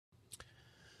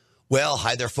Well,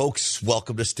 hi there, folks.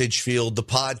 Welcome to Stinchfield, the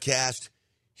podcast.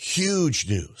 Huge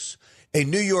news. A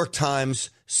New York Times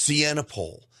Siena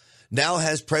poll now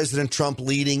has President Trump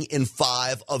leading in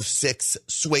 5 of 6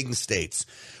 swing states.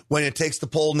 When it takes the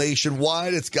poll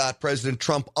nationwide, it's got President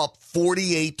Trump up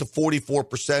 48 to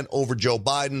 44% over Joe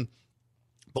Biden.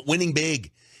 But winning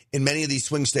big in many of these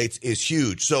swing states is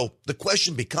huge. So the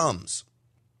question becomes,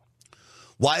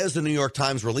 why is the New York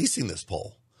Times releasing this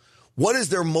poll? What is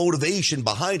their motivation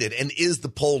behind it? And is the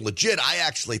poll legit? I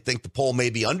actually think the poll may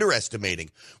be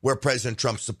underestimating where President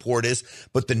Trump's support is.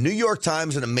 But the New York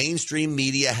Times and the mainstream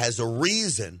media has a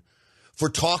reason for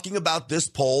talking about this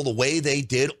poll the way they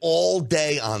did all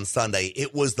day on Sunday.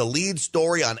 It was the lead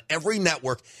story on every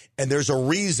network, and there's a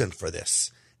reason for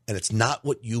this. And it's not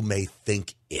what you may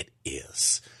think it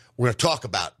is. We're going to talk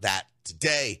about that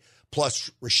today.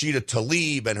 Plus Rashida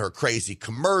Tlaib and her crazy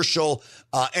commercial,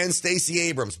 and Stacey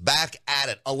Abrams back at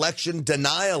it. Election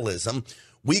denialism.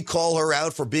 We call her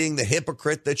out for being the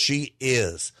hypocrite that she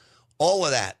is. All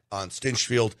of that on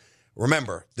Stinchfield.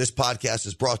 Remember, this podcast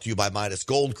is brought to you by Midas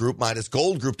Gold Group.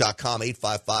 MidasGoldGroup.com,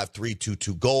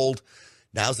 855-322-GOLD.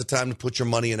 Now's the time to put your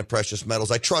money into precious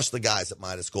metals. I trust the guys at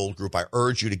Midas Gold Group. I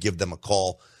urge you to give them a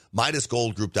call.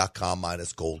 MidasGoldGroup.com,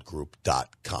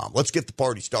 MidasGoldGroup.com. Let's get the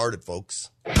party started,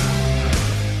 folks.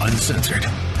 Uncensored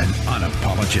and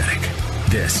unapologetic.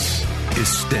 This is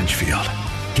Stinchfield.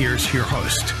 Here's your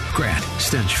host, Grant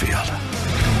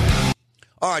Stinchfield.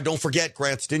 All right, don't forget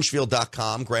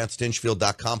GrantStinchfield.com,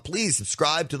 GrantStinchfield.com. Please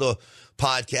subscribe to the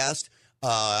podcast.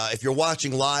 If you're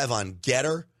watching live on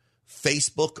Getter,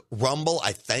 Facebook, Rumble,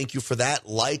 I thank you for that.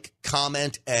 Like,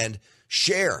 comment, and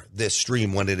share this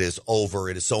stream when it is over.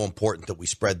 It is so important that we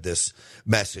spread this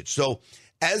message. So,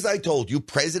 as I told you,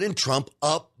 President Trump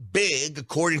up big,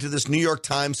 according to this New York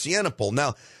Times Siena poll.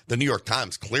 Now, the New York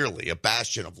Times, clearly a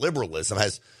bastion of liberalism,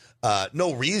 has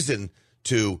no reason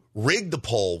to rig the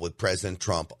poll with President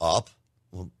Trump up.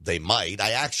 Well, they might.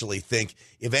 I actually think,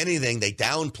 if anything, they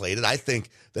downplayed it. I think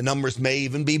the numbers may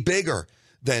even be bigger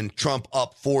than Trump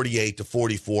up 48 to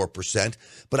 44%.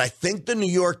 But I think the New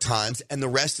York Times and the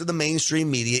rest of the mainstream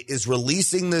media is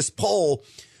releasing this poll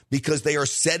because they are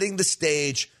setting the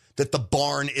stage that the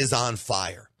barn is on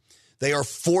fire. They are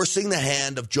forcing the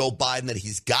hand of Joe Biden that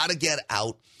he's got to get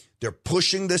out. They're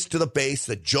pushing this to the base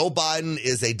that Joe Biden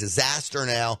is a disaster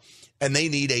now, and they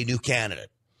need a new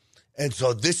candidate. And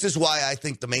so this is why I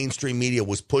think the mainstream media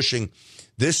was pushing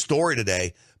this story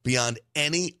today beyond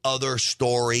any other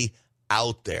story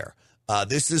out there.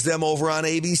 This is them over on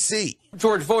ABC.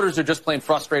 George, voters are just plain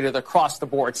frustrated across the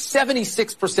board.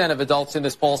 76% of adults in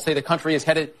this poll say the country is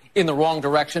headed in the wrong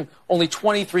direction. Only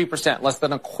 23%, less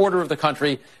than a quarter of the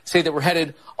country, say that we're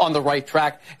headed on the right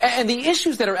track. And the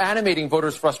issues that are animating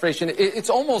voters' frustration, it's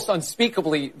almost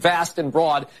unspeakably vast and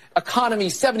broad. Economy,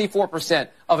 74%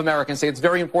 of Americans say it's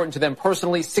very important to them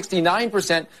personally.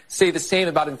 69% say the same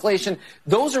about inflation.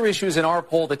 Those are issues in our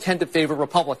poll that tend to favor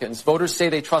Republicans. Voters say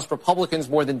they trust Republicans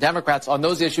more than Democrats on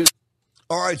those issues.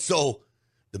 All right, so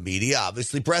the media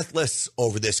obviously breathless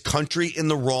over this country in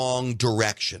the wrong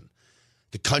direction.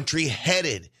 The country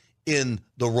headed in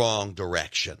the wrong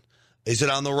direction. Is it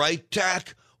on the right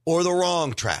track or the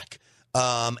wrong track?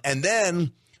 And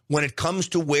then when it comes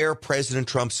to where President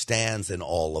Trump stands in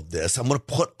all of this, I'm going to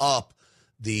put up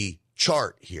the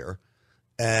chart here.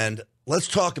 And let's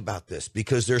talk about this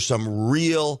because there's some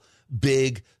real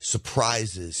big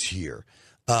surprises here.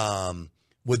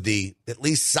 With the at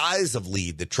least size of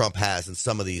lead that Trump has in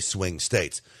some of these swing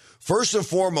states. First and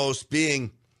foremost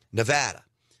being Nevada.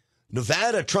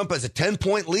 Nevada, Trump has a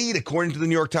 10-point lead, according to the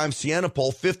New York Times Siena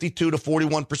poll, 52 to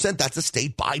 41%. That's a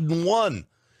state Biden won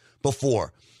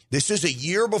before. This is a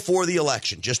year before the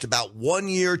election, just about 1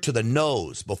 year to the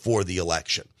nose before the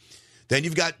election. Then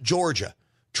you've got Georgia.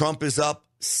 Trump is up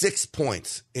 6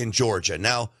 points in Georgia.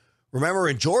 Now, remember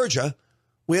in Georgia,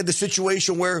 we had the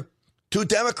situation where 2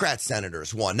 Democrat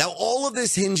senators won. Now, all of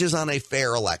this hinges on a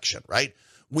fair election, right?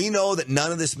 We know that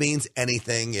none of this means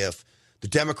anything if the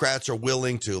Democrats are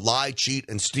willing to lie, cheat,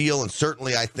 and steal, and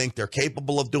certainly I think they're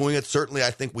capable of doing it. Certainly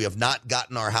I think we have not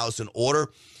gotten our house in order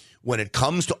when it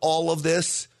comes to all of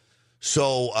this.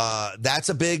 So that's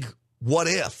a big what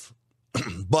if.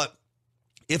 But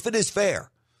if it is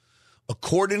fair,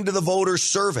 according to the voters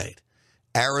surveyed,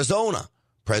 Arizona,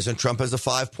 President Trump has a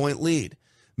 5-point lead.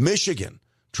 Michigan,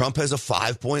 Trump has a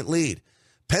 5-point lead.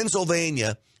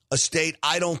 Pennsylvania, a state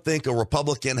I don't think a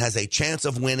Republican has a chance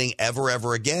of winning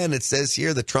ever again. It says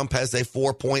here that Trump has a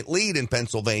 4-point lead in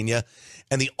Pennsylvania.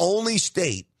 And the only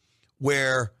state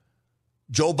where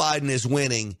Joe Biden is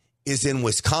winning is in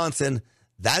Wisconsin.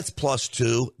 That's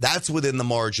 +2. That's within the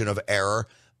margin of error.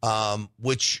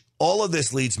 which all of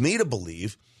this leads me to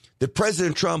believe that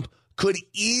President Trump could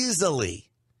easily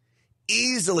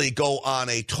go on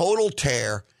a total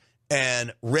tear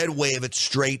and red wave it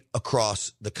straight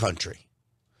across the country.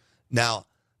 Now,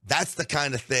 that's the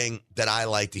kind of thing that I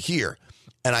like to hear.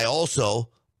 And I also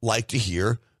like to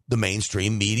hear the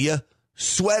mainstream media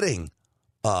sweating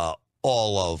all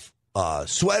of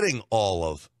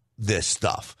this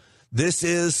stuff. This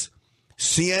is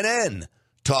CNN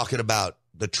talking about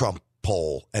the Trump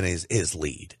poll and his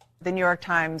lead. The New York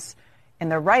Times, in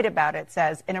the write about it,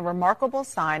 says, in a remarkable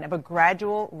sign of a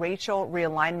gradual racial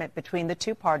realignment between the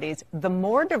two parties, the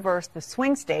more diverse the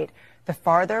swing state, the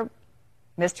farther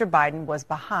Mr. Biden was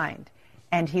behind.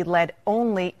 And he led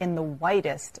only in the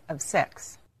whitest of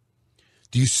 6.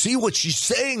 Do you see what she's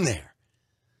saying there?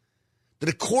 That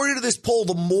according to this poll,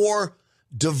 the more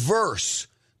diverse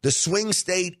the swing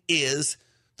state is,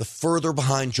 the further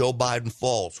behind Joe Biden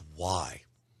falls. Why?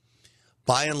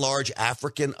 By and large,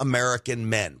 African-American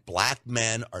men, black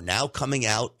men, are now coming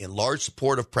out in large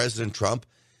support of President Trump.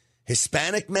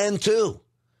 Hispanic men, too.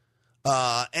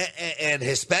 And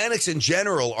Hispanics in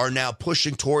general are now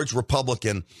pushing towards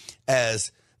Republican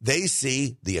as they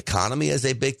see the economy as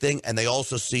a big thing, and they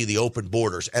also see the open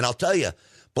borders. And I'll tell you,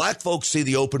 black folks see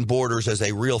the open borders as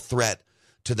a real threat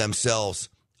to themselves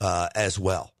as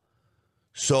well.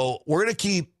 So we're going to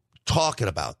keep talking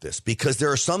about this because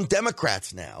there are some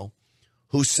Democrats now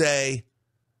who say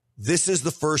this is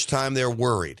the first time they're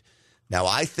worried. Now,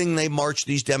 I think they march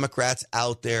these Democrats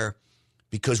out there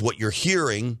because what you're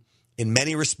hearing in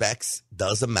many respects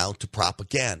does amount to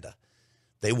propaganda.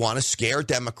 They want to scare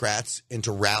Democrats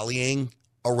into rallying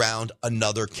around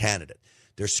another candidate.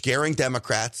 They're scaring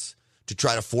Democrats to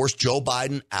try to force Joe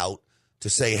Biden out, to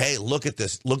say, hey, look at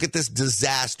this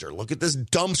disaster. Look at this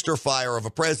dumpster fire of a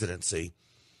presidency.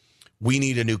 We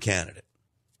need a new candidate.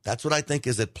 That's what I think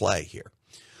is at play here.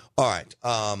 All right,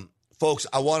 folks,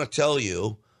 I want to tell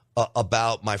you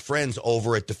about my friends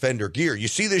over at Defender Gear. You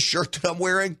see this shirt that I'm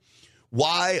wearing?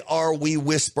 Why are we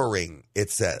whispering?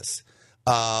 It says,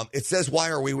 why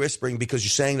are we whispering? Because you're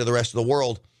saying to the rest of the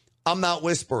world, I'm not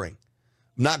whispering.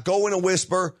 I'm not going to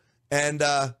whisper, and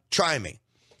try me.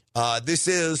 This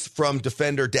is from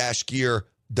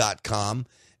defender-gear.com.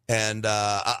 And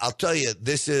I'll tell you,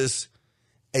 this is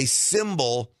a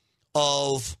symbol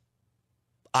of,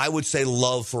 I would say,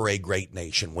 love for a great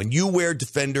nation. When you wear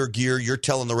Defender gear, you're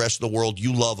telling the rest of the world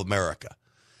you love America.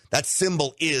 That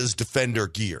symbol is Defender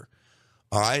gear.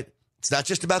 All right? It's not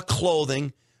just about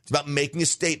clothing. It's about making a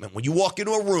statement. When you walk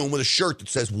into a room with a shirt that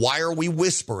says, why are we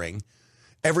whispering?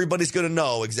 Everybody's going to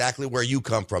know exactly where you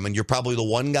come from. And you're probably the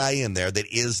one guy in there that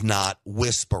is not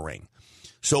whispering.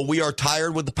 So we are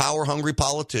tired with the power-hungry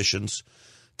politicians,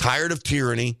 tired of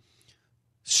tyranny,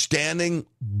 standing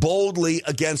boldly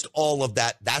against all of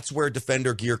that. That's where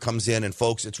Defender Gear comes in. And,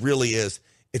 folks, it really is.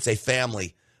 It's a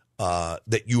family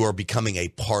that you are becoming a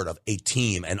part of, a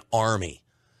team, an army.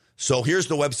 So here's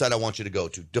the website I want you to go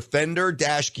to,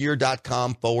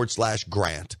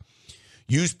 defender-gear.com/Grant.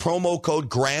 Use promo code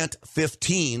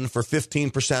GRANT15 for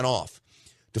 15% off.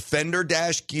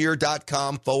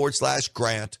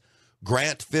 Defender-gear.com/Grant.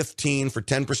 Grant15 for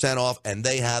 10% off. And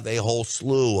they have a whole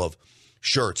slew of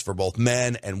shirts for both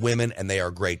men and women, and they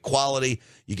are great quality.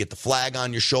 You get the flag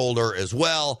on your shoulder as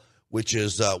well, which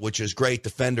is great.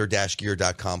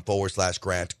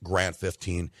 Defender-gear.com/Grant.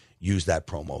 Grant15. Use that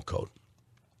promo code.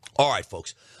 All right,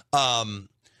 folks.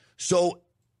 So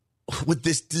with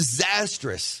this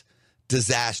disastrous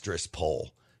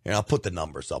poll, and I'll put the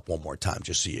numbers up one more time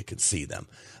just so you can see them.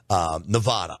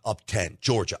 Nevada up 10,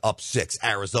 Georgia up 6,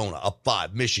 Arizona up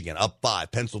 5, Michigan up 5,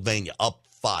 Pennsylvania up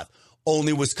 5.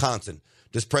 Only Wisconsin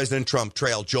does President Trump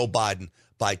trail Joe Biden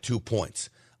by 2 points.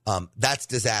 That's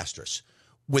disastrous.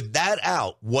 With that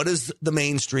out, what does the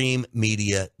mainstream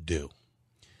media do?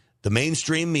 The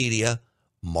mainstream media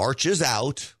marches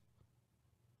out.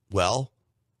 Well,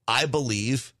 I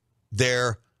believe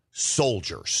they're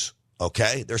soldiers,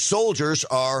 okay? Their soldiers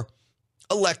are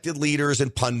elected leaders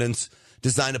and pundits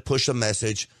designed to push a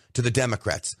message to the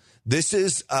Democrats. This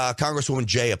is Congresswoman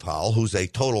Jayapal, who's a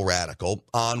total radical,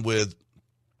 on with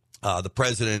the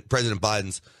President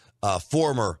Biden's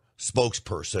former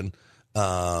spokesperson.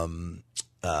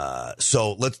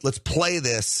 So let's play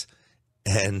this,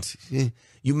 and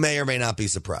you may or may not be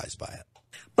surprised by it.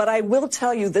 But I will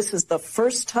tell you, this is the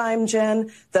first time,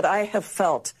 Jen, that I have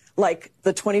felt like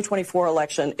the 2024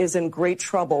 election is in great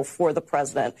trouble for the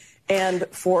president and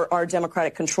for our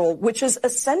Democratic control, which is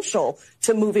essential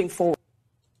to moving forward.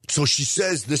 So she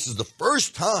says this is the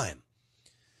first time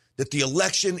that the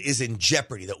election is in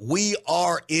jeopardy, that we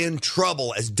are in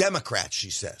trouble as Democrats,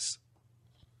 she says.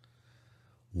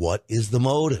 What is the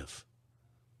motive?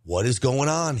 What is going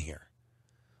on here?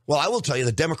 Well, I will tell you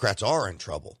the Democrats are in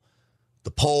trouble.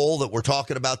 The poll that we're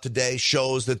talking about today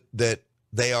shows that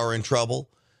they are in trouble.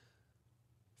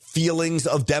 Feelings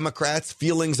of Democrats,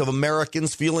 feelings of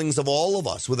Americans, feelings of all of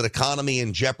us with an economy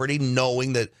in jeopardy,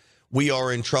 knowing that we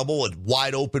are in trouble with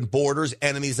wide open borders,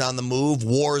 enemies on the move,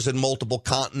 wars in multiple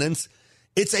continents.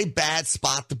 It's a bad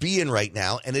spot to be in right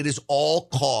now, and it is all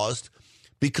caused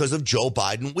because of Joe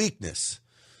Biden weakness.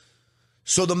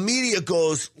 So the media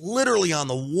goes literally on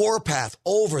the warpath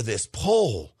over this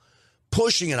poll,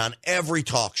 pushing it on every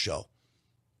talk show.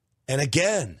 And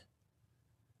again,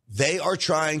 they are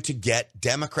trying to get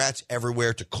Democrats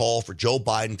everywhere to call for Joe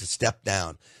Biden to step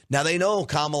down. Now, they know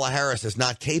Kamala Harris is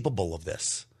not capable of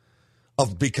this,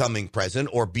 of becoming president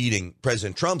or beating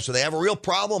President Trump, so they have a real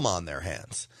problem on their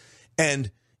hands.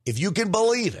 And if you can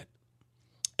believe it,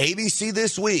 ABC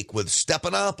This Week with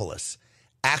Stephanopoulos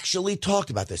actually talked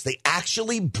about this. They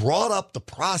actually brought up the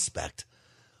prospect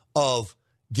of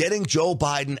getting Joe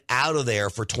Biden out of there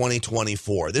for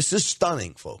 2024. This is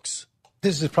stunning, folks.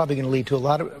 This is probably going to lead to a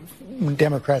lot of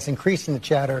Democrats increasing the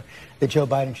chatter that Joe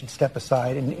Biden should step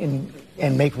aside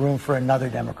and make room for another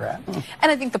Democrat.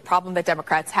 And I think the problem that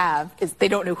Democrats have is they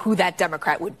don't know who that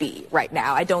Democrat would be right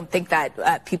now. I don't think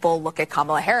that people look at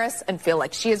Kamala Harris and feel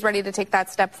like she is ready to take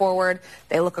that step forward.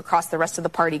 They look across the rest of the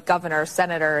party, governors,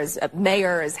 senators,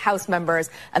 mayors, House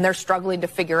members, and they're struggling to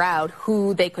figure out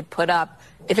who they could put up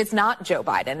if it's not Joe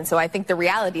Biden. And so I think the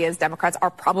reality is Democrats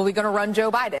are probably going to run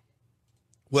Joe Biden.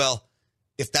 Well,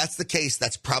 if that's the case,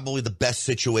 that's probably the best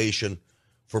situation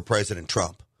for President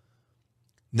Trump.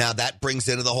 Now, that brings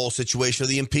into the whole situation of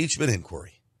the impeachment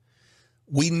inquiry.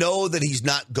 We know that he's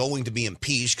not going to be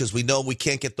impeached because we know we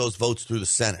can't get those votes through the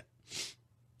Senate.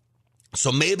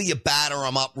 So maybe you batter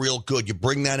him up real good. You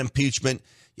bring that impeachment,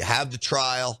 you have the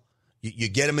trial, you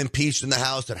get him impeached in the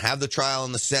House and have the trial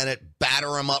in the Senate,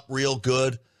 batter him up real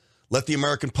good, let the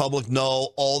American public know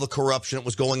all the corruption that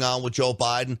was going on with Joe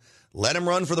Biden. Let him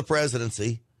run for the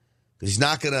presidency because he's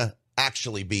not going to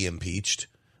actually be impeached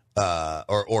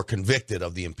or convicted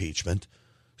of the impeachment.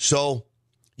 So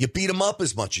you beat him up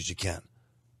as much as you can.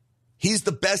 He's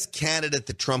the best candidate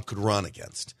that Trump could run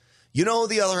against. You know,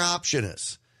 the other option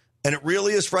is, and it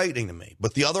really is frightening to me,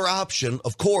 but the other option,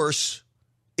 of course,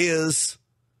 is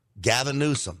Gavin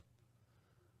Newsom.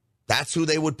 That's who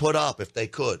they would put up if they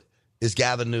could, is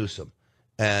Gavin Newsom.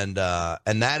 And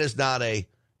that is not a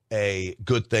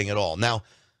good thing at all. Now,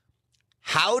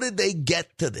 how did they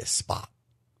get to this spot?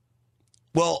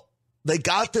 Well, they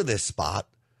got to this spot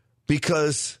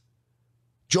because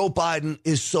Joe Biden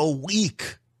is so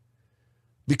weak,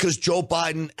 because Joe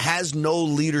Biden has no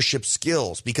leadership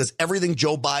skills, because everything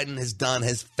Joe Biden has done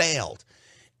has failed.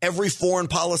 Every foreign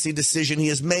policy decision he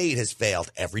has made has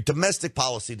failed. Every domestic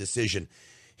policy decision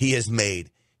he has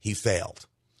made, he failed.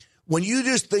 When you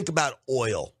just think about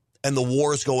oil and the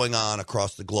wars going on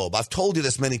across the globe, I've told you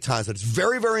this many times, but it's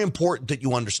very, very important that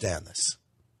you understand this.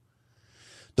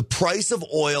 The price of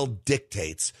oil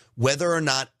dictates whether or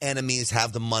not enemies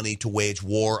have the money to wage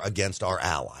war against our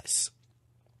allies.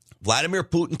 Vladimir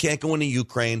Putin can't go into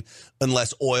Ukraine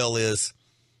unless oil is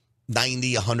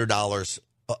 $90, $100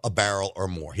 a barrel or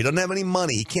more. He doesn't have any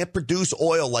money. He can't produce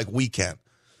oil like we can.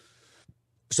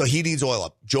 So he needs oil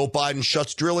up. Joe Biden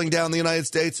shuts drilling down in the United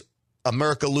States.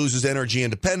 America loses energy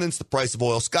independence. The price of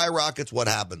oil skyrockets. What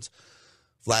happens?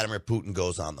 Vladimir Putin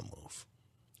goes on the move.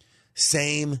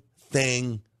 Same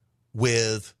thing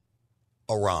with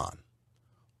Iran.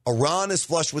 Iran is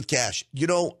flush with cash. You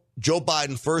know, Joe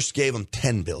Biden first gave him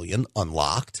 $10 billion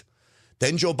unlocked.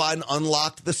 Then Joe Biden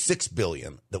unlocked the $6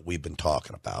 billion that we've been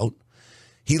talking about.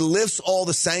 He lifts all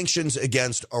the sanctions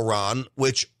against Iran,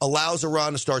 which allows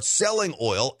Iran to start selling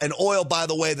oil. And oil, by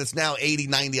the way, that's now $80,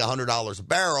 $90, $100 a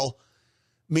barrel,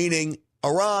 meaning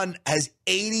Iran has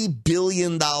 $80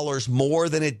 billion more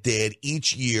than it did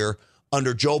each year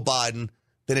under Joe Biden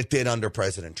than it did under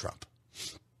President Trump.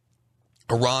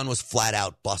 Iran was flat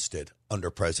out busted under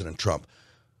President Trump.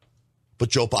 But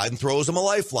Joe Biden throws him a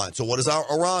lifeline. So what does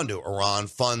Iran do? Iran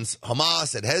funds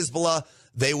Hamas and Hezbollah.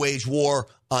 They wage war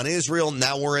on Israel.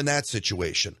 Now we're in that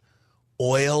situation.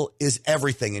 Oil is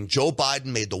everything. And Joe Biden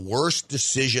made the worst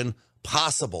decision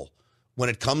possible when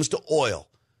it comes to oil,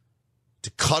 to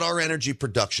cut our energy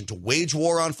production, to wage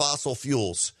war on fossil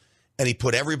fuels. And he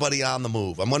put everybody on the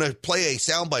move. I'm going to play a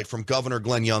soundbite from Governor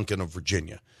Glenn Youngkin of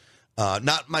Virginia.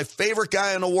 Not my favorite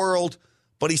guy in the world,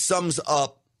 but he sums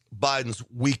up Biden's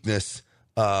weakness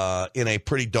in a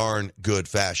pretty darn good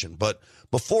fashion. But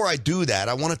before I do that,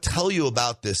 I want to tell you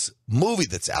about this movie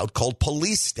that's out called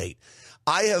Police State.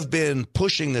 I have been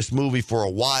pushing this movie for a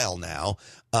while now,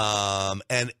 and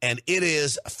it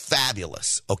is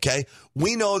fabulous, okay?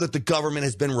 We know that the government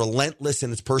has been relentless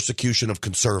in its persecution of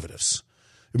conservatives.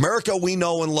 America we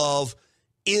know and love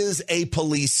is a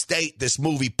police state. This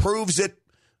movie proves it.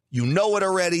 You know it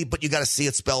already, but you got to see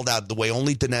it spelled out the way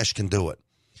only Dinesh can do it.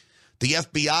 The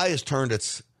FBI has turned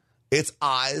its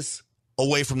eyes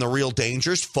away from the real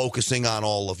dangers, focusing on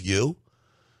all of you.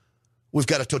 We've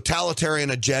got a totalitarian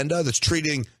agenda that's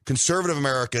treating conservative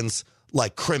Americans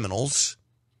like criminals.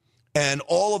 And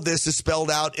all of this is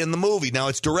spelled out in the movie. Now,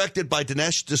 it's directed by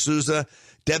Dinesh D'Souza,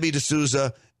 Debbie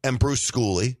D'Souza, and Bruce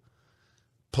Schooley.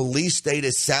 Police state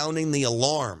is sounding the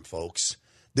alarm, folks.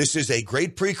 This is a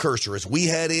great precursor. As we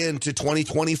head into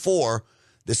 2024,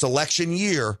 this election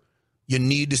year, you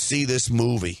need to see this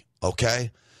movie,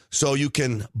 okay? So you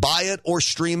can buy it or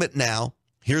stream it now.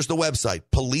 Here's the website,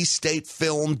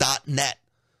 policestatefilm.net.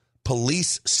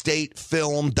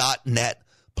 Policestatefilm.net.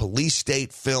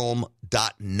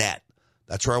 Policestatefilm.net.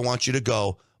 That's where I want you to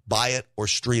go. Buy it or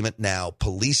stream it now.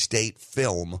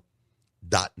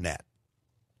 Policestatefilm.net.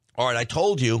 All right, I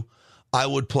told you I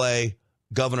would play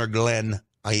Governor Glenn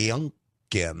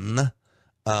Youngkin.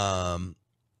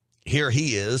 Here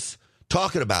he is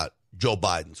talking about Joe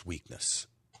Biden's weakness.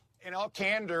 In all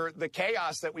candor, the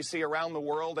chaos that we see around the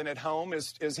world and at home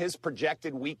is his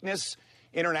projected weakness.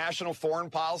 International foreign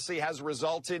policy has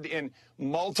resulted in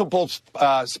multiple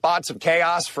spots of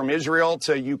chaos, from Israel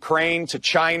to Ukraine to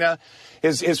China.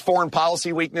 His foreign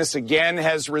policy weakness, again,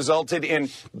 has resulted in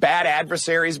bad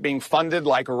adversaries being funded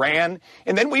like Iran.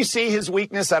 And then we see his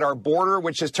weakness at our border,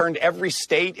 which has turned every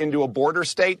state into a border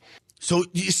state. So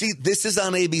you see, this is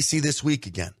on ABC this week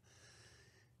again.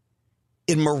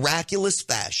 In miraculous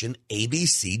fashion,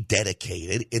 ABC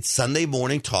dedicated its Sunday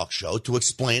morning talk show to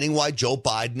explaining why Joe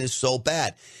Biden is so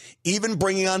bad, even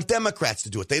bringing on Democrats to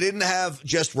do it. They didn't have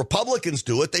just Republicans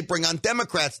do it. They bring on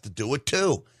Democrats to do it,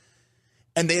 too.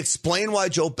 And they explain why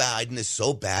Joe Biden is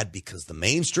so bad because the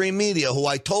mainstream media, who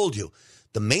I told you,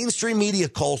 the mainstream media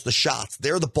calls the shots.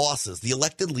 They're the bosses. The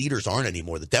elected leaders aren't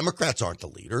anymore. The Democrats aren't the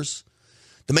leaders.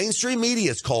 The mainstream media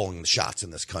is calling the shots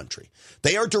in this country.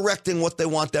 They are directing what they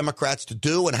want Democrats to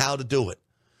do and how to do it.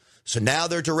 So now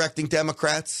they're directing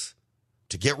Democrats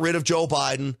to get rid of Joe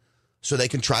Biden so they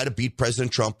can try to beat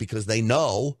President Trump because they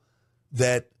know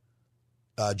that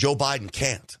Joe Biden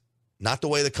can't. Not the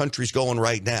way the country's going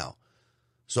right now.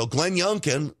 So Glenn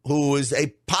Youngkin, who is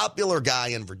a popular guy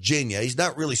in Virginia, he's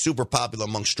not really super popular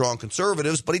among strong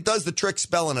conservatives, but he does the trick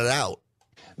spelling it out.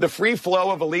 The free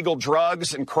flow of illegal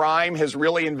drugs and crime has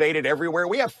really invaded everywhere.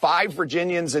 We have 5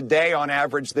 Virginians a day on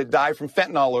average that die from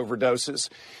fentanyl overdoses.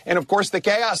 And, of course, the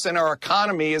chaos in our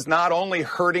economy is not only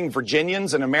hurting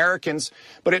Virginians and Americans,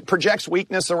 but it projects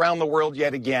weakness around the world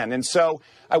yet again. And so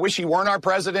I wish he weren't our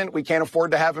president. We can't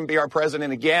afford to have him be our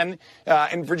president again.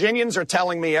 And Virginians are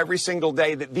telling me every single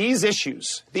day that these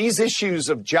issues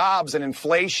of jobs and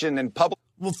inflation and public...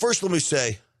 Well, first let me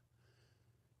say,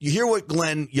 you hear what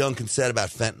Glenn Youngkin said about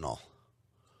fentanyl.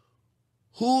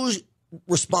 Who's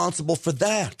responsible for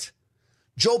that?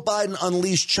 Joe Biden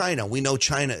unleashed China. We know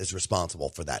China is responsible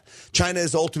for that. China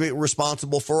is ultimately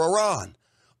responsible for Iran.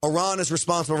 Iran is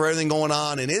responsible for everything going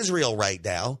on in Israel right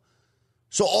now.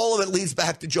 So all of it leads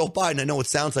back to Joe Biden. I know it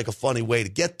sounds like a funny way to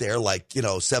get there, like,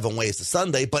 7 ways to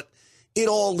Sunday, but it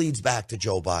all leads back to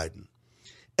Joe Biden.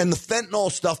 And the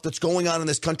fentanyl stuff that's going on in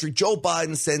this country, Joe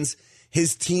Biden sends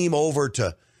his team over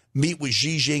to meet with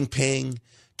Xi Jinping.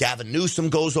 Gavin Newsom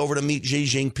goes over to meet Xi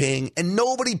Jinping, and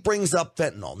nobody brings up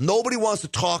fentanyl. Nobody wants to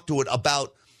talk to it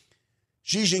about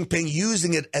Xi Jinping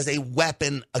using it as a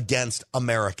weapon against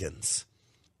Americans.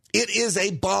 It is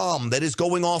a bomb that is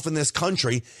going off in this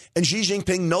country, and Xi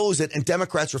Jinping knows it, and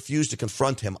Democrats refuse to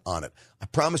confront him on it. I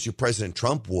promise you President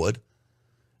Trump would.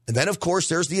 And then, of course,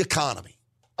 there's the economy.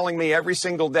 Telling me every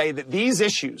single day that these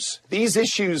issues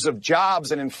of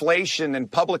jobs and inflation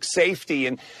and public safety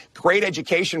and great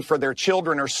education for their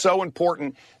children are so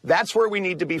important. That's where we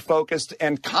need to be focused,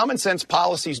 and common sense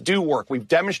policies do work. We've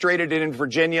demonstrated it in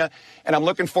Virginia, and I'm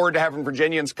looking forward to having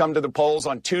Virginians come to the polls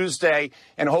on Tuesday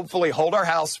and hopefully hold our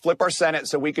House, flip our Senate,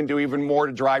 so we can do even more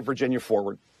to drive Virginia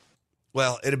forward.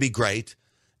 Well, it'd be great,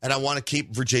 and I want to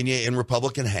keep Virginia in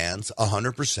Republican hands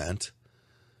 100%,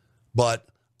 but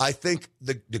I think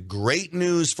the great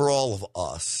news for all of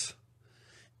us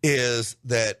is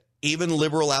that even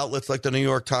liberal outlets like the New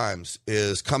York Times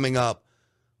is coming up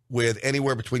with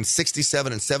anywhere between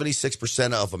 67 and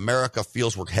 76% of America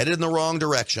feels we're headed in the wrong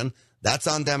direction. That's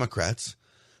on Democrats.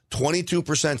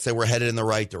 22% say we're headed in the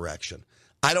right direction.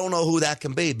 I don't know who that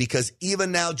can be, because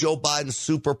even now Joe Biden's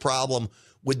super problem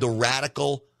with the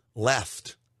radical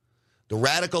left. The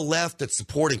radical left that's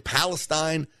supporting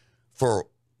Palestine for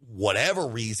whatever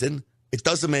reason, it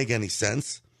doesn't make any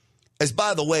sense. As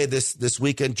by the way, this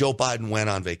weekend, Joe Biden went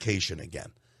on vacation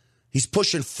again. He's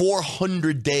pushing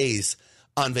 400 days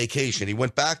on vacation. He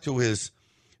went back to his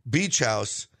beach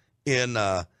house in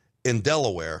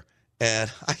Delaware,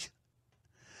 and I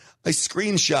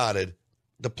screenshotted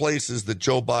the places that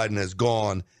Joe Biden has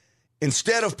gone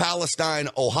instead of Palestine,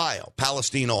 Ohio.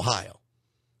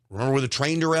 Remember where the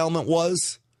train derailment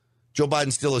was? Joe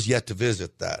Biden still has yet to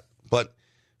visit that. But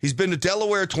he's been to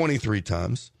Delaware 23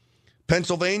 times,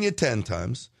 Pennsylvania 10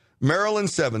 times, Maryland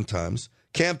 7 times,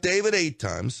 Camp David 8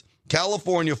 times,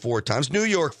 California 4 times, New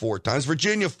York 4 times,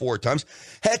 Virginia 4 times.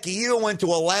 Heck, he even went to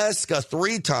Alaska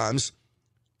 3 times,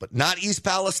 but not East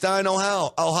Palestine,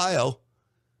 Ohio.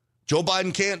 Joe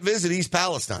Biden can't visit East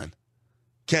Palestine,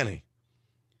 can he?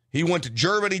 He went to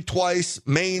Germany twice,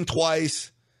 Maine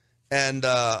twice, and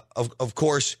of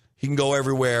course, he can go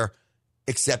everywhere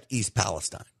except East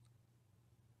Palestine.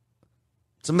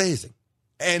 It's amazing.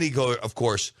 And he, of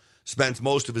course, spends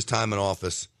most of his time in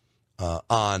office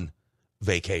on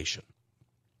vacation,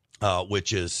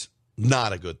 which is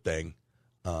not a good thing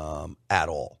at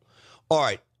all. All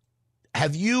right.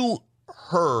 Have you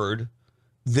heard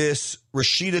this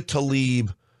Rashida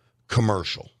Tlaib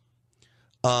commercial?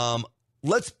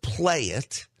 Let's play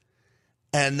it,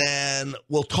 and then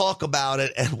we'll talk about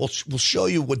it, and we'll show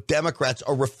you what Democrats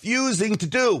are refusing to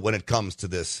do when it comes to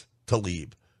this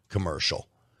Tlaib commercial.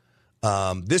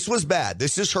 This was bad.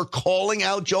 This is her calling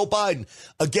out Joe Biden.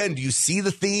 Again, do you see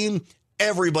the theme?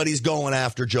 Everybody's going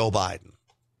after Joe Biden.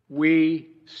 We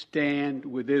stand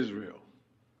with Israel.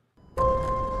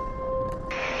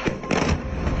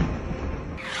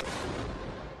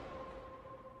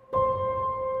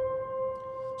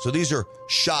 So these are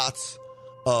shots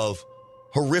of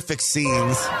horrific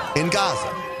scenes in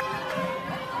Gaza.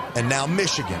 And now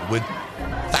Michigan, with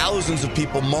thousands of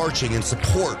people marching in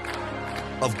support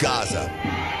of Gaza,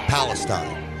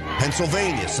 Palestine.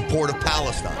 Pennsylvania, support of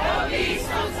Palestine. No peace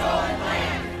on stolen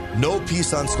land. No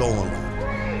peace on stolen land.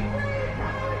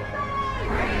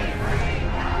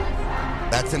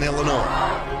 That's in Illinois.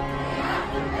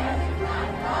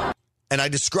 And I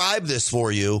describe this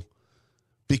for you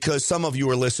because some of you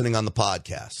are listening on the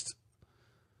podcast.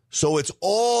 So it's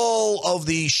all of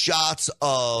these shots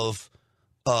of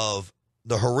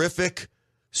the horrific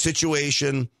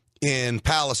situation in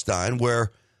Palestine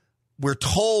where we're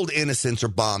told innocents are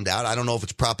bombed out. I don't know if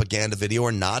it's propaganda video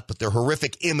or not, but they're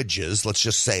horrific images. Let's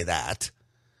just say that.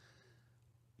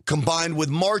 Combined with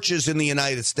marches in the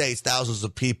United States, thousands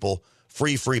of people,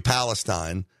 free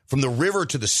Palestine, from the river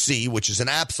to the sea, which is an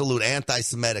absolute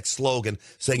anti-Semitic slogan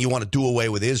saying you want to do away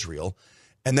with Israel.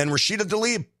 And then Rashida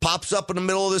Tlaib pops up in the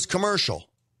middle of this commercial.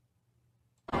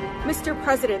 Mr.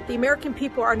 President, the American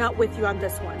people are not with you on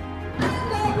this one.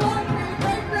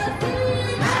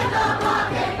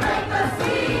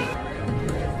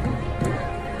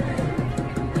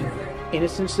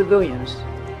 Innocent civilians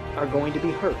are going to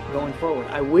be hurt going forward.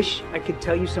 I wish I could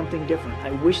tell you something different.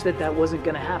 I wish that wasn't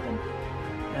going to happen.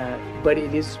 But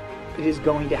it is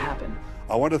going to happen.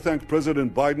 I want to thank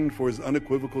President Biden for his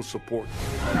unequivocal support.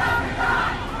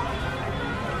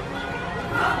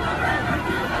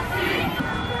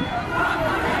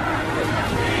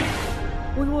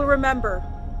 We will remember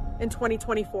in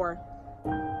 2024.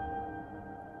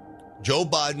 Joe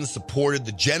Biden supported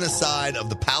the genocide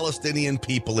of the Palestinian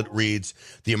people, it reads.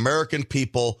 The American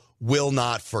people will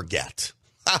not forget.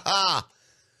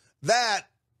 That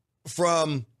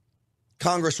from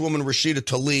Congresswoman Rashida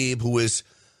Tlaib, who is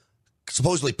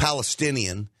supposedly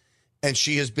Palestinian, and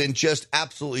she has been just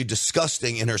absolutely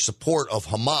disgusting in her support of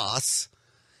Hamas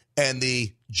and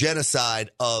the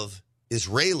genocide of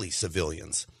Israeli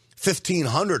civilians.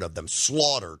 1,500 of them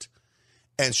slaughtered.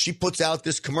 And she puts out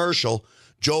this commercial.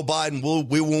 Joe Biden,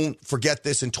 we won't forget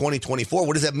this in 2024.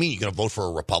 What does that mean? You're going to vote for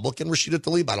a Republican, Rashida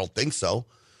Tlaib? I don't think so.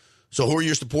 So who are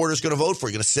your supporters going to vote for?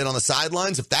 You're going to sit on the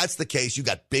sidelines? If that's the case, you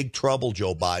got big trouble,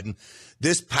 Joe Biden.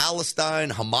 This Palestine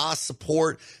Hamas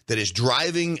support that is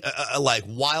driving like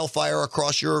wildfire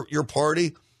across your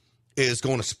party is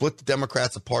going to split the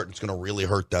Democrats apart, and it's going to really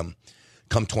hurt them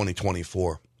come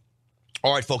 2024.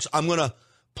 All right, folks, I'm going to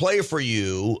play for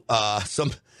you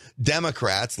some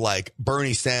Democrats like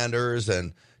Bernie Sanders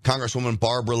and Congresswoman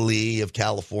Barbara Lee of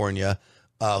California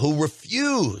who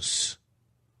refuse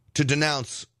to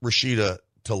denounce Rashida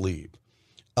Tlaib.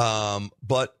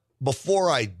 But before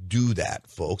I do that,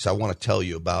 folks, I want to tell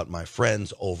you about my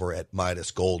friends over at Midas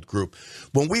Gold Group.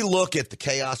 When we look at the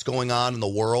chaos going on in the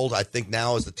world, I think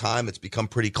now is the time it's become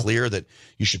pretty clear that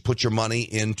you should put your money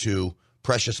into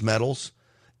precious metals.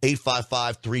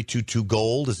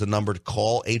 855-322-GOLD is the number to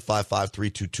call,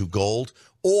 855-322-GOLD.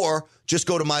 Or just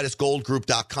go to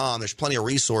MidasGoldGroup.com. There's plenty of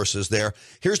resources there.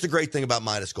 Here's the great thing about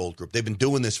Midas Gold Group. They've been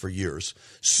doing this for years.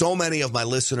 So many of my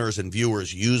listeners and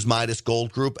viewers use Midas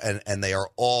Gold Group, and they are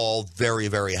all very,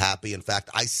 very happy. In fact,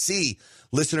 I see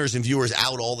listeners and viewers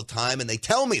out all the time, and they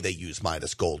tell me they use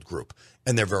Midas Gold Group,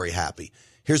 and they're very happy.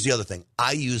 Here's the other thing.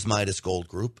 I use Midas Gold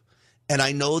Group, and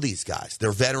I know these guys.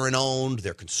 They're veteran-owned.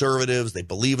 They're conservatives. They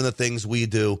believe in the things we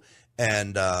do,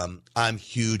 and I'm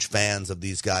huge fans of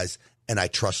these guys. And I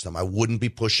trust them. I wouldn't be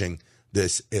pushing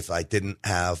this if I didn't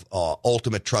have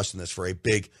ultimate trust in this for a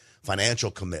big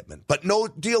financial commitment. But no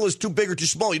deal is too big or too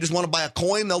small. You just want to buy a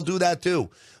coin, they'll do that too.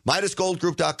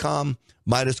 MidasGoldGroup.com,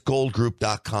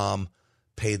 MidasGoldGroup.com.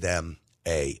 Pay them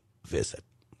a visit.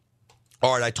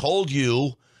 All right, I told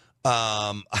you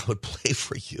I would play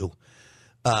for you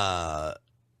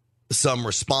some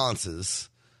responses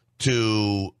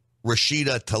to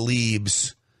Rashida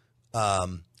Tlaib's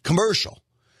commercial.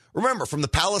 Remember, from the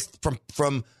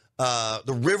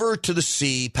the river to the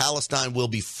sea, Palestine will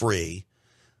be free.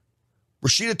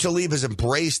 Rashida Tlaib has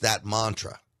embraced that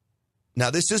mantra.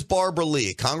 Now, this is Barbara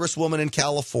Lee, a congresswoman in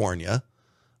California.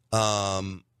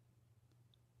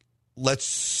 Let's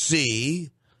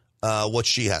see what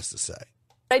she has to say.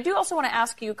 I do also want to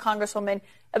ask you, Congresswoman,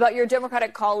 about your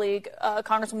Democratic colleague,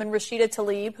 Congresswoman Rashida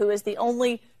Tlaib, who is the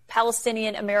only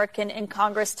Palestinian American in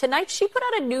Congress. Tonight, she put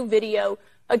out a new video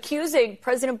accusing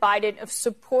President Biden of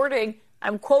supporting,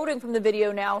 I'm quoting from the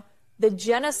video now, the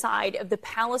genocide of the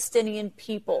Palestinian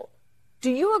people.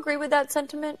 Do you agree with that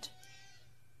sentiment?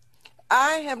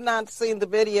 I have not seen the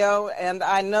video, and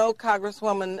I know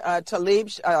Congresswoman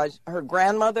Tlaib, her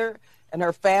grandmother and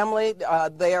her family,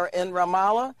 they are in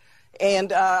Ramallah.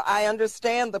 And I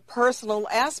understand the personal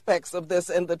aspects of this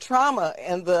and the trauma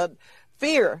and the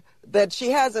fear that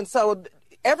she has. And so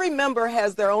every member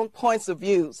has their own points of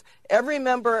views. Every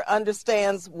member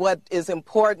understands what is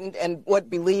important and what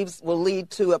believes will lead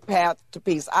to a path to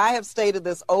peace. I have stated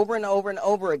this over and over and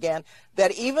over again,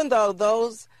 that even though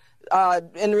those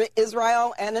in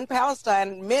Israel and in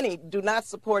Palestine, many do not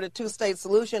support a two-state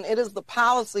solution, it is the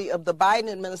policy of the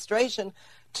Biden administration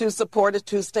to support a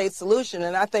two-state solution.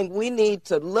 And I think we need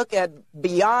to look at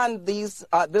beyond this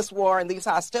war and these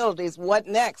hostilities. What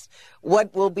next?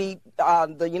 What will be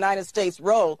the United States'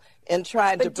 role in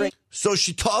trying to bring... So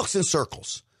she talks in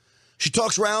circles. She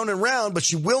talks round and round, but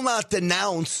she will not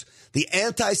denounce the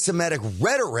anti-Semitic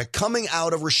rhetoric coming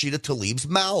out of Rashida Tlaib's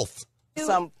mouth.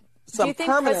 Some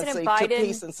permanency to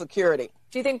peace and security.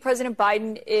 Do you think President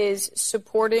Biden is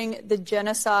supporting the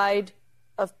genocide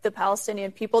of the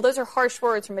Palestinian people? Those are harsh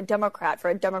words from a Democrat for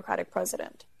a Democratic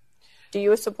president. Do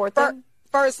you support them?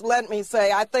 First, let me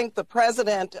say, I think the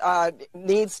president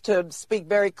needs to speak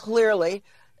very clearly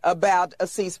about a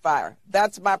ceasefire.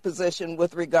 That's my position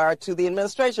with regard to the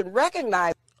administration.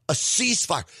 Recognize a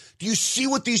ceasefire. Do you see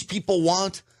what these people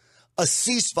want? A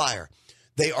ceasefire.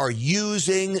 They are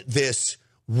using this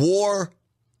war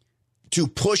to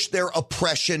push their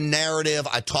oppression narrative.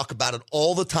 I talk about it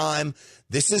all the time.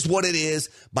 This is what it is.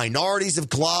 Minorities have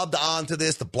globbed onto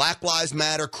this, the Black Lives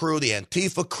Matter crew, the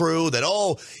Antifa crew, that,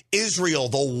 Israel,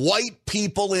 the white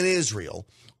people in Israel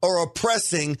are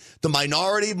oppressing the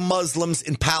minority Muslims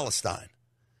in Palestine.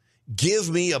 Give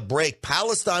me a break.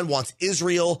 Palestine wants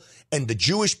Israel and the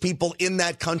Jewish people in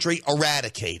that country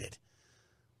eradicated.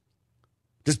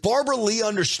 Does Barbara Lee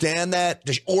understand that?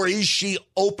 Or is she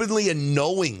openly and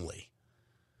knowingly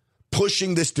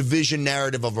pushing this division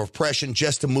narrative of oppression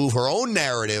just to move her own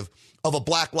narrative of a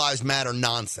Black Lives Matter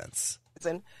nonsense?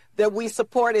 That we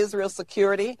support Israel's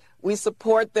security. We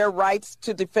support their rights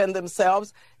to defend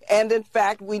themselves. And in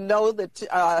fact, we know that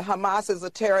Hamas is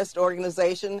a terrorist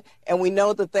organization, and we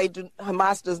know that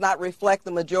Hamas does not reflect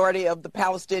the majority of the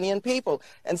Palestinian people.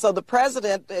 And so the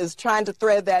president is trying to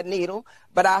thread that needle,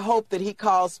 but I hope that he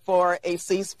calls for a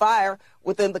ceasefire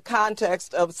within the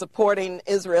context of supporting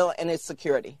Israel and its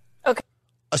security. Okay.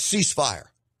 A ceasefire.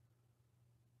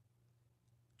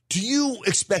 Do you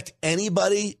expect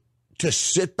anybody to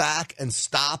sit back and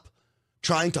stop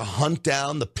trying to hunt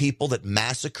down the people that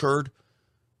massacred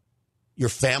your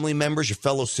family members, your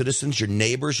fellow citizens, your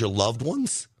neighbors, your loved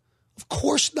ones? Of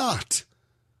course not.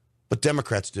 But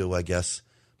Democrats do, I guess,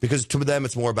 because to them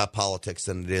it's more about politics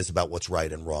than it is about what's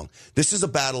right and wrong. This is a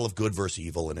battle of good versus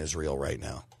evil in Israel right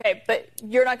now. Okay, but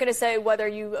you're not going to say whether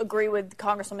you agree with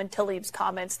Congresswoman Tlaib's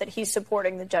comments that he's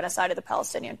supporting the genocide of the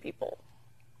Palestinian people.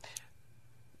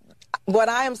 What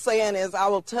I am saying is, I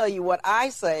will tell you what I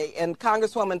say. And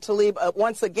Congresswoman Tlaib,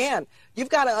 once again, you've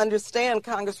got to understand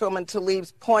Congresswoman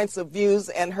Tlaib's points of views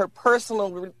and her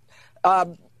personal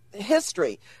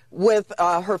history with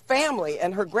her family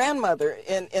and her grandmother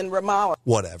in Ramallah.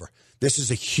 Whatever. This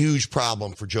is a huge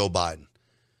problem for Joe Biden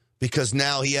because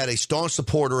now he had a staunch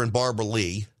supporter in Barbara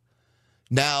Lee,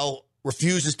 now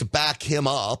refuses to back him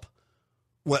up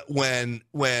when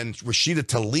Rashida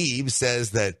Tlaib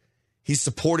says that he's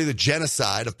supporting the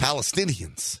genocide of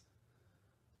Palestinians.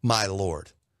 My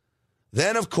Lord.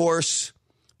 Then, of course,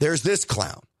 there's this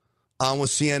clown on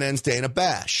with CNN's Dana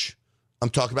Bash. I'm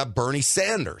talking about Bernie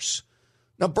Sanders.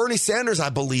 Now, Bernie Sanders, I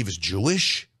believe, is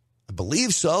Jewish. I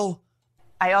believe so.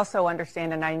 I also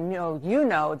understand, and I know you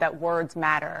know, that words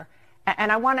matter.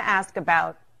 And I want to ask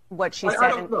about what she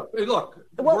said.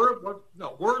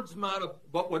 Words matter,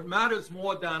 but what matters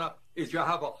more, Dana, is you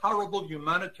have a horrible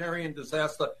humanitarian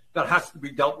disaster that has to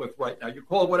be dealt with right now. You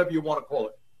call it whatever you want to call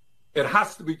it. It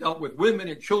has to be dealt with. Women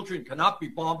and children cannot be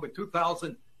bombed with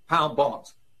 2,000-pound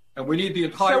bombs. And we need the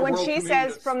entire world. So when she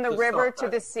says from the river to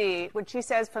the sea, when she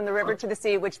says from the river to the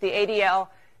sea, which the ADL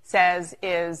says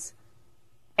is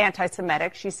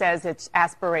anti-Semitic, she says it's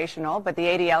aspirational, but the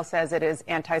ADL says it is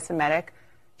anti-Semitic.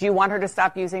 Do you want her to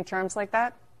stop using terms like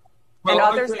that? Well,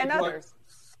 and others.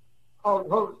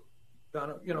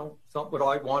 Donna, it's not what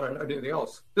I want and anything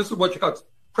else. This is what you got.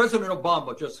 President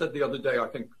Obama just said the other day, I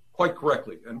think quite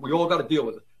correctly, and we all got to deal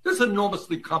with it. This is an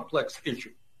enormously complex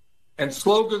issue. And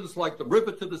slogans like the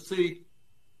river to the sea,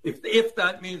 if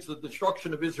that means the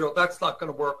destruction of Israel, that's not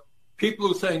going to work. People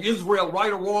who are saying Israel,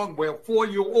 right or wrong, we're for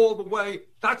you all the way,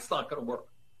 that's not going to work.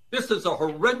 This is a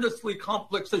horrendously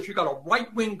complex issue. You got a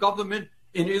right-wing government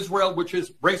in Israel, which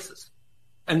is racist.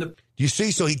 And you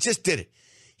see, so he just did it.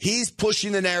 He's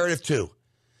pushing the narrative too.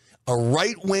 A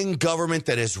right-wing government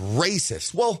that is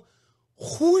racist. Well,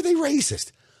 who are they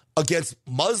racist? Against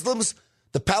Muslims?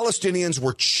 The Palestinians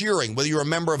were cheering, whether you're a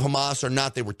member of Hamas or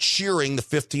not, they were cheering the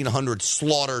 1,500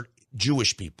 slaughtered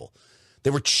Jewish people.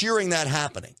 They were cheering that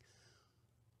happening.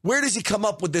 Where does he come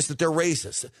up with this, that they're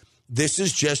racist? This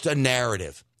is just a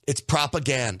narrative. It's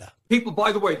propaganda. People,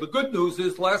 by the way, the good news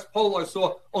is, last poll I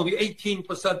saw, only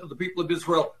 18% of the people of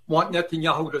Israel want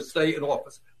Netanyahu to stay in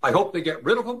office. I hope they get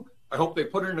rid of him. I hope they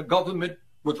put in a government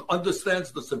which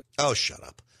understands the... Oh, shut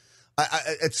up.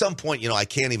 At some point, I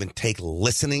can't even take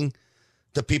listening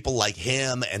to people like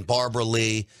him and Barbara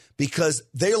Lee because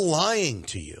they're lying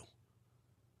to you.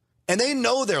 And they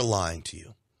know they're lying to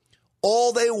you.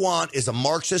 All they want is a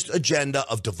Marxist agenda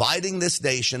of dividing this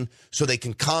nation so they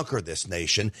can conquer this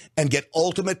nation and get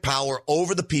ultimate power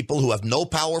over the people who have no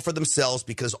power for themselves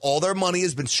because all their money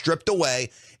has been stripped away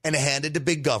and handed to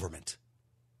big government.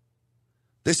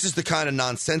 This is the kind of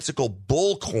nonsensical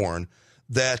bullcorn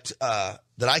that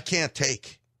I can't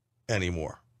take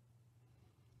anymore,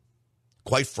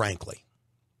 quite frankly.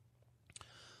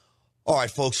 All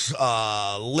right, folks,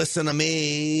 listen to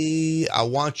me. I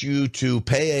want you to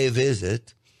pay a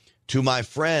visit to my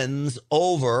friends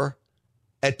over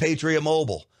at Patriot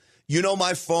Mobile. You know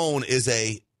my phone is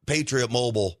a Patriot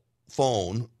Mobile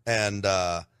phone, and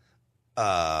I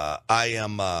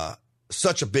am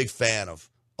such a big fan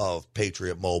of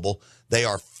Patriot Mobile. They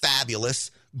are fabulous,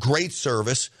 great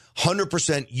service,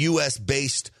 100%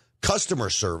 U.S.-based customer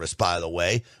service, by the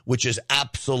way, which is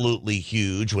absolutely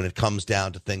huge when it comes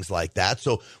down to things like that.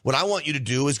 So what I want you to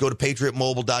do is go to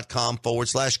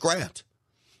patriotmobile.com/Grant.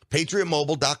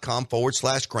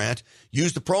 patriotmobile.com/Grant.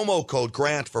 Use the promo code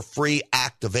Grant for free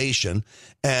activation.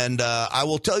 And I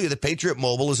will tell you that Patriot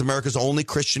Mobile is America's only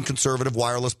Christian conservative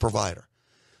wireless provider.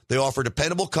 They offer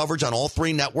dependable coverage on all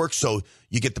three networks, so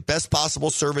you get the best possible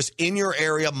service in your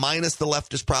area minus the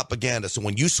leftist propaganda. So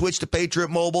when you switch to Patriot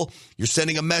Mobile, you're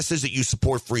sending a message that you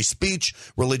support free speech,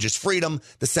 religious freedom,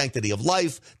 the sanctity of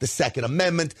life, the Second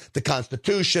Amendment, the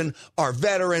Constitution, our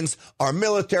veterans, our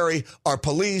military, our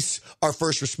police, our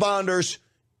first responders,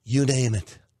 you name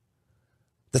it.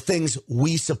 The things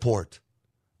we support,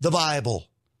 the Bible,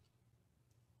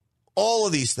 all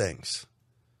of these things.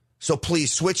 So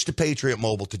please switch to Patriot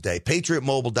Mobile today.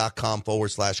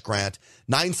 PatriotMobile.com/Grant.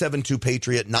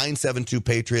 972-PATRIOT,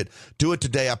 972-PATRIOT. Do it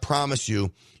today. I promise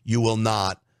you, you will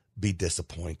not be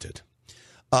disappointed.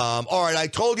 All right, I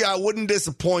told you I wouldn't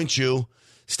disappoint you.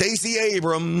 Stacey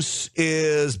Abrams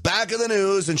is back in the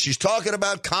news, and she's talking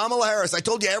about Kamala Harris. I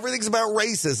told you everything's about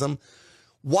racism.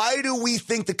 Why do we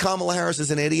think that Kamala Harris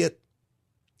is an idiot?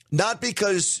 Not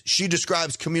because she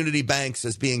describes community banks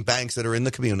as being banks that are in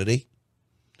the community.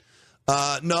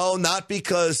 No, not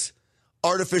because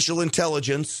artificial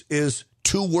intelligence is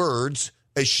two words,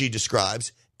 as she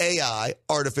describes, AI,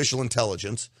 artificial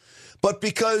intelligence, but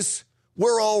because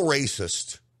we're all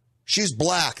racist. She's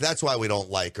black. That's why we don't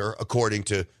like her, according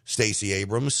to Stacey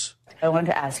Abrams. I wanted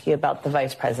to ask you about the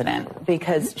vice president,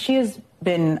 because she has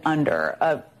been under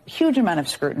a huge amount of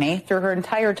scrutiny through her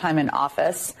entire time in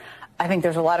office. I think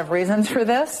there's a lot of reasons for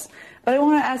this. But I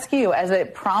want to ask you, as a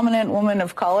prominent woman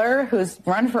of color who's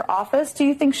run for office, do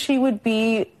you think she would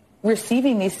be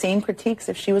receiving these same critiques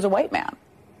if she was a white man?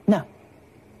 No.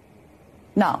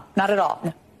 No, not at all.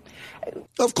 No.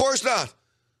 Of course not.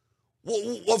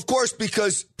 Well, of course,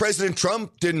 because President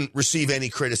Trump didn't receive any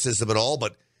criticism at all,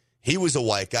 but he was a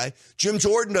white guy. Jim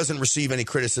Jordan doesn't receive any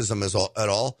criticism at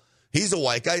all. He's a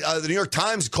white guy. The New York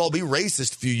Times called me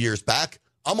racist a few years back.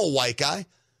 I'm a white guy.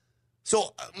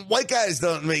 So white guys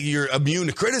don't make you immune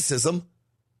to criticism.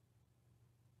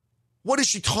 What is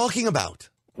she talking about?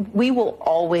 We will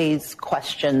always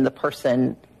question the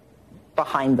person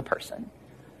behind the person.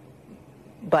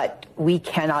 But we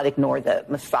cannot ignore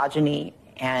that misogyny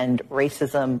and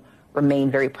racism remain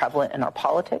very prevalent in our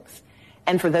politics.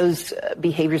 And for those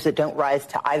behaviors that don't rise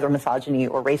to either misogyny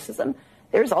or racism,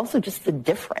 there's also just the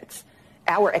difference.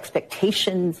 Our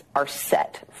expectations are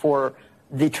set for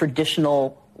the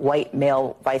traditional white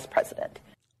male vice president.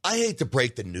 I hate to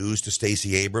break the news to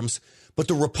Stacey Abrams, but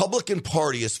the Republican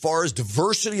Party, as far as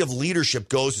diversity of leadership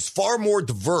goes, is far more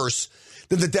diverse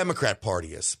than the Democrat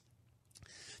Party is.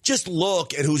 Just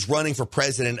look at who's running for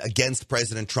president against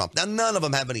President Trump. Now, none of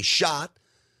them have any shot,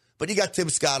 but you got Tim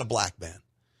Scott, a black man.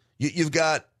 You've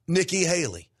got Nikki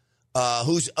Haley,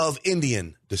 who's of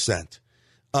Indian descent.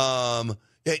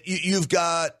 You've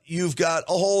got a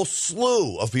whole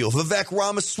slew of people. Vivek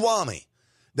Ramaswamy.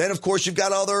 Then, of course, you've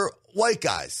got other white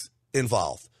guys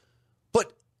involved.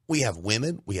 But we have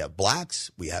women, we have blacks,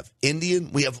 we have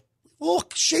Indian, we have all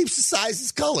shapes,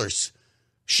 sizes, colors.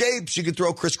 Shapes, you could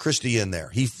throw Chris Christie in there.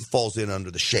 He falls in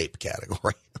under the shape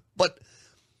category. But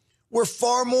we're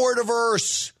far more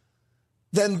diverse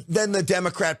than the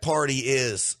Democrat Party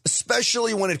is,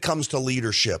 especially when it comes to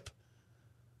leadership.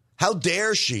 How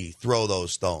dare she throw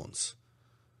those stones?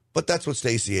 But that's what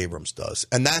Stacey Abrams does.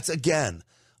 And that's, again,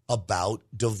 about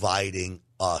dividing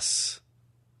us.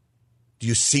 Do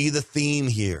you see the theme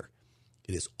here?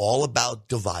 It is all about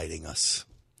dividing us.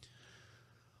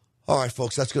 All right,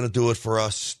 folks, that's going to do it for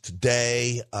us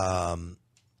today.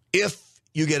 If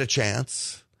you get a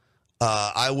chance,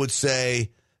 I would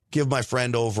say give my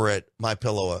friend over at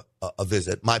MyPillow a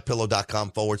visit,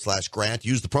 mypillow.com/Grant.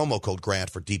 Use the promo code Grant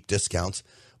for deep discounts.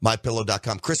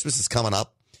 MyPillow.com. Christmas is coming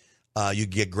up. You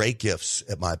get great gifts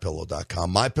at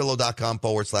MyPillow.com.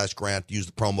 MyPillow.com/Grant. Use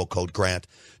the promo code Grant.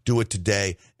 Do it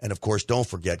today. And, of course, don't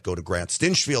forget, go to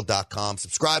GrantStinchfield.com.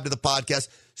 Subscribe to the podcast.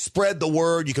 Spread the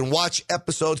word. You can watch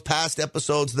past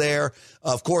episodes there.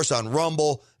 Of course, on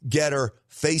Rumble, Getter,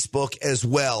 Facebook as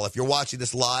well. If you're watching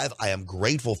this live, I am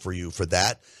grateful for you for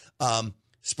that.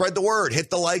 Spread the word.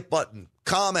 Hit the like button.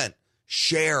 Comment.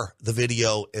 Share the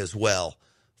video as well.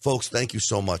 Folks, thank you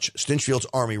so much. Stinchfield's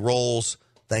Army rolls.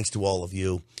 Thanks to all of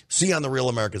you. See you on the Real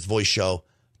America's Voice show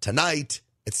tonight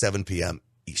at 7 p.m.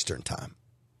 Eastern Time.